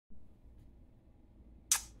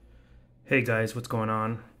Hey guys, what's going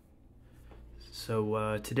on?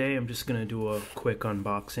 So today I'm just gonna do a quick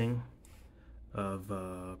unboxing of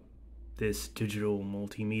this digital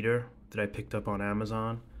multimeter that I picked up on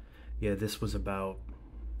Amazon. Yeah, this was about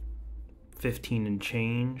 15 and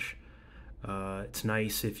change. It's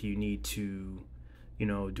nice if you need to,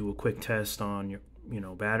 do a quick test on your,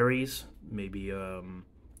 batteries, maybe,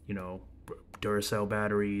 Duracell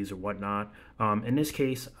batteries or whatnot. In this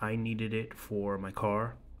case, I needed it for my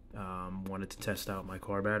car. Wanted to test out my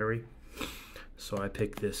car battery, so I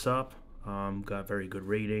picked this up. Got very good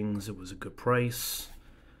ratings. It was a good price,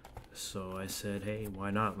 so I said, hey,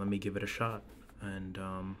 why not, let me give it a shot. And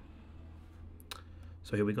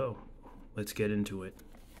so here we go, let's get into it.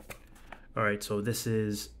 Alright, so this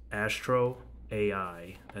is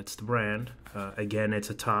AstroAI, that's the brand. Again, it's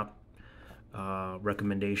a top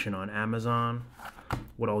recommendation on Amazon.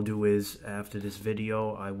 What I'll do is, after this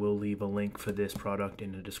video, I will leave a link for this product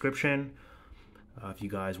in the description. If you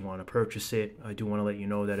guys want to purchase it, I do want to let you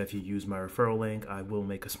know that if you use my referral link, I will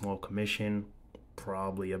make a small commission,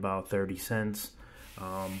 probably about 30 cents.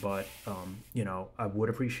 But I would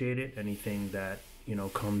appreciate it. Anything that,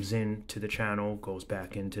 comes into the channel goes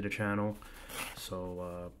back into the channel.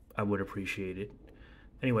 So I would appreciate it.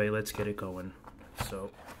 Anyway, let's get it going.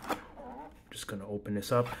 So just gonna open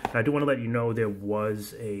this up. And I do want to let you know there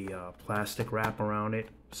was a plastic wrap around it,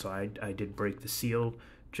 so I did break the seal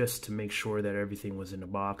just to make sure that everything was in the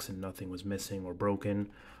box and nothing was missing or broken.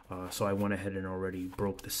 So I went ahead and already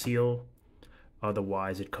broke the seal.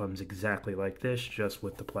 Otherwise it comes exactly like this, just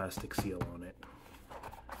with the plastic seal on it.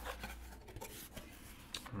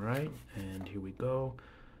 Alright, and here we go.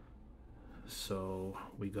 So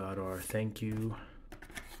we got our thank you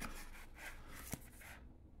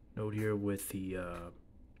note here with the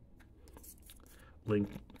link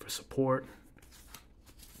for support,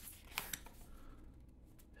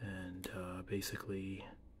 and basically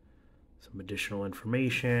some additional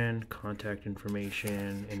information, contact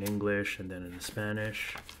information in English and then in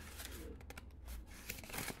Spanish.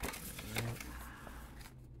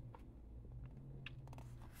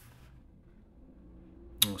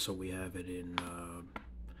 Also, we have it in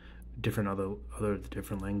different other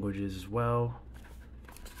different languages as well.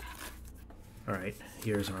 Alright,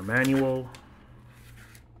 here's our manual.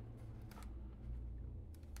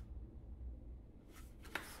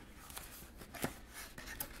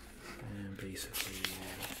 And basically,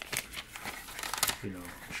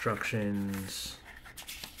 instructions,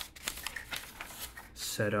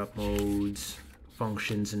 setup modes,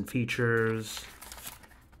 functions and features,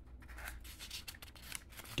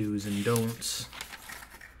 do's and don'ts,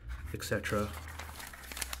 etc.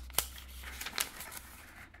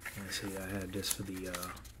 I see I had this for the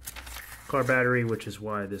car battery, which is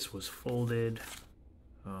why this was folded.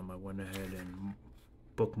 I went ahead and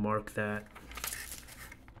bookmarked that,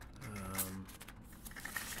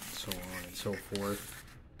 so on and so forth.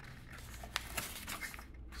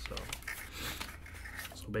 So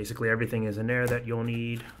basically everything is in there that you'll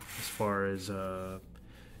need as far as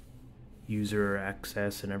user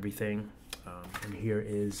access and everything. And here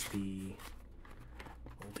is the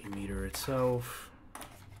multimeter itself.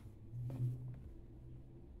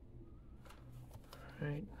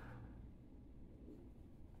 Right.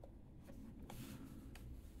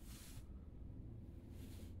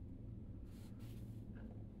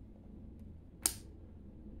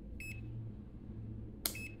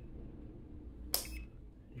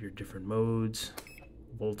 Your different modes,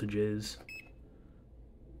 voltages,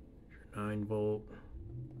 your 9 volt,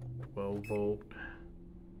 12 volt,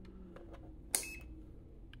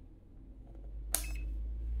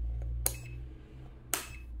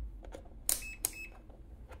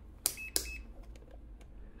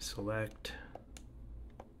 select,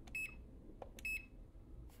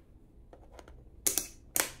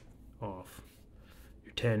 off,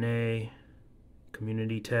 your 10A,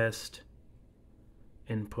 community test,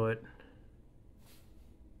 input,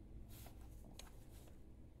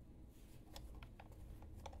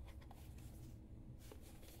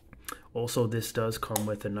 also this does come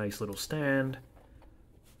with a nice little stand.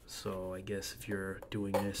 So I guess if you're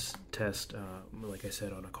doing this test, like I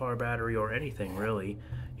said, on a car battery or anything really,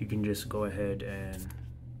 you can just go ahead and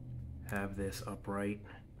have this upright,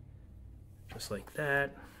 just like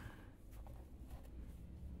that.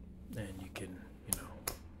 And you can,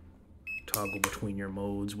 toggle between your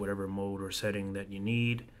modes, whatever mode or setting that you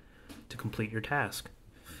need to complete your task.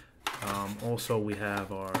 Also, we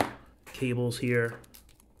have our cables here.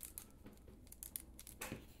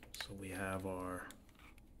 So we have our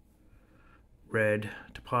red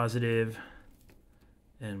to positive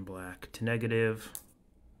and black to negative.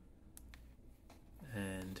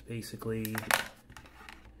 And basically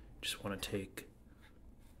just want to take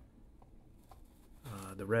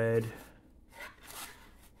the red,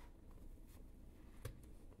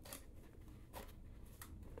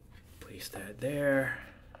 place that there,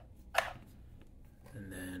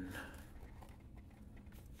 and then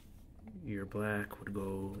your black would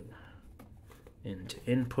go into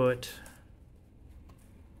input,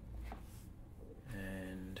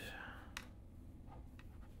 and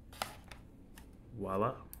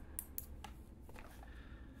voila.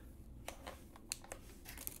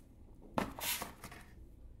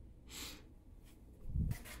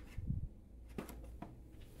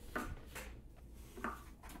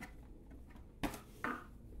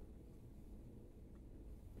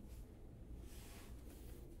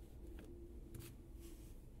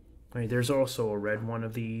 Right, there's also a red one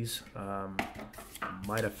of these.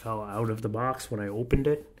 Might have fell out of the box when I opened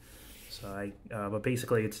it. So but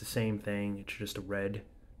basically it's the same thing. It's just a red,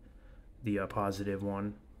 the positive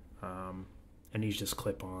one, and these just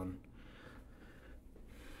clip on.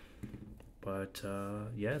 But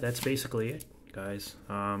yeah, that's basically it, guys.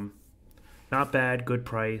 Not bad, good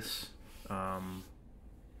price. Not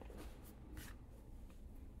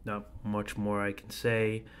much more I can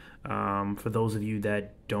say. For those of you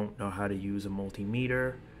that don't know how to use a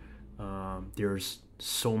multimeter, there's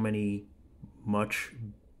so many much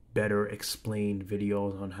better explained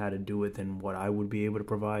videos on how to do it than what I would be able to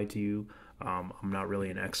provide to you. I'm not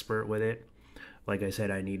really an expert with it. Like I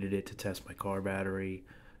said, I needed it to test my car battery.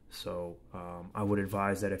 So I would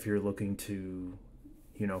advise that if you're looking to,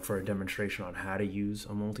 for a demonstration on how to use a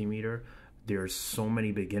multimeter, there's so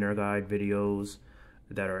many beginner guide videos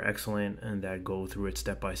that are excellent and that go through it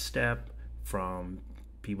step by step from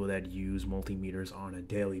people that use multimeters on a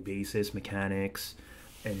daily basis, mechanics,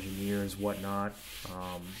 engineers, whatnot.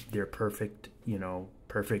 They're perfect,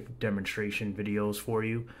 perfect demonstration videos for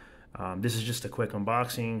you. This is just a quick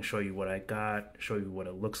unboxing, show you what I got, show you what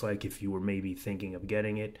it looks like if you were maybe thinking of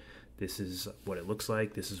getting it. This is what it looks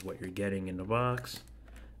like. This is what you're getting in the box.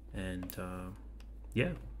 And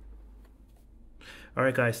yeah. All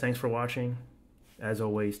right, guys, thanks for watching. As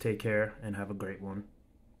always, take care and have a great one.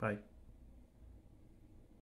 Bye.